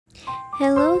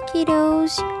Hello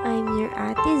kiddos, I'm your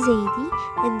Ate Zaidi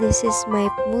and this is my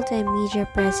multimedia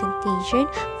presentation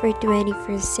for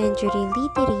 21st century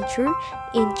literature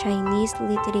in Chinese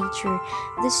literature.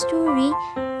 The story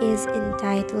is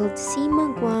entitled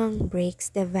SIMA GUANG Breaks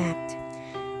the VAT.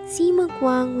 SIMA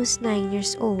GUANG was 9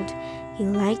 years old. He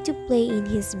liked to play in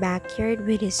his backyard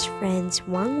with his friends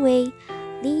Wang Wei,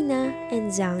 Lina, and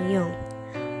Zhang Yong.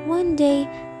 One day,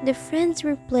 the friends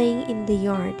were playing in the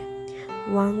yard.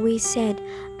 Wang Wei said,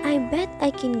 "I bet I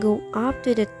can go up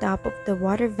to the top of the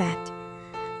water vat."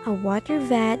 A water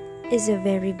vat is a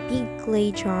very big clay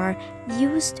jar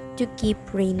used to keep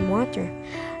rainwater.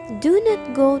 "Do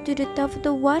not go to the top of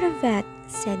the water vat,"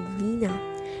 said Lina.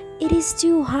 "It is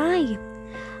too high."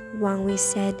 Wang Wei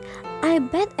said, "I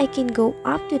bet I can go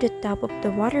up to the top of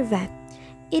the water vat."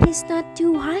 "It is not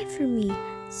too high for me,"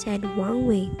 said Wang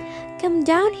Wei. "Come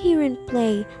down here and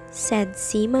play," said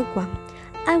SIMA GUANG.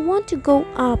 "I want to go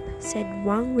up," said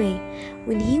Wang Wei.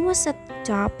 When he was at the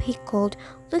top, he called,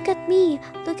 look at me,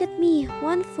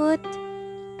 1 foot."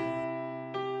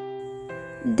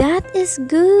 "That is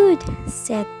good,"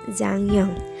 said Zhang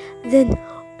Yong. Then,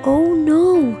 oh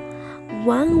no,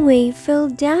 Wang Wei fell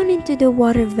down into the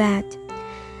water vat.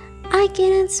 "I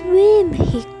cannot swim,"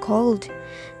 he called.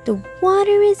 "The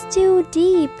water is too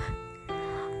deep."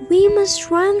 "We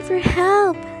must run for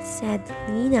help," said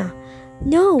Lina.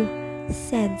 "No,"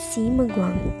 said SIMA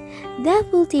GUANG. "That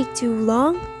will take too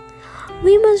long."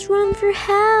 "We must run for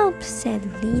help," said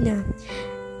Lina.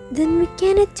 "Then we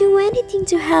cannot do anything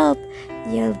to help,"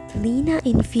 yelled Lina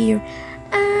in fear.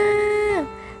 "Ah!"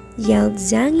 yelled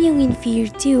Zhang Yong in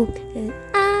fear too. And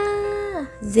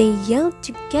 "Ah!" they yelled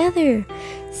together.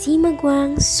 SIMA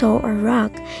GUANG saw a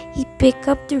rock. He picked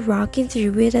up the rock and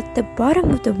threw it at the bottom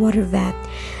of the water vat.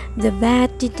 The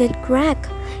vat did not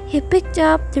crack. He picked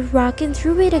up the rock and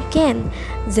threw it again.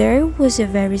 There was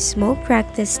a very small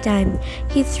crack this time.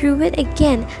 He threw it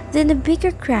again, then a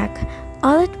bigger crack.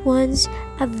 All at once,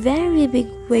 a very big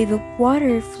wave of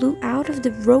water flew out of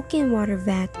the broken water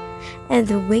vat, and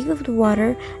the wave of the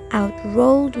water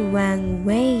outrolled Wang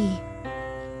Wei.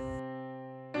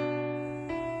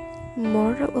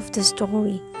 Moral of the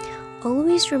story: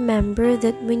 always remember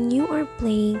that when you are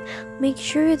playing, make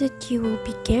sure that you will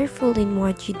be careful in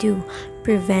what you do.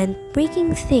 Prevent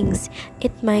breaking things.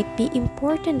 It might be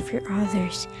important for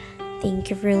others. Thank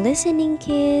you for listening,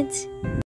 kids.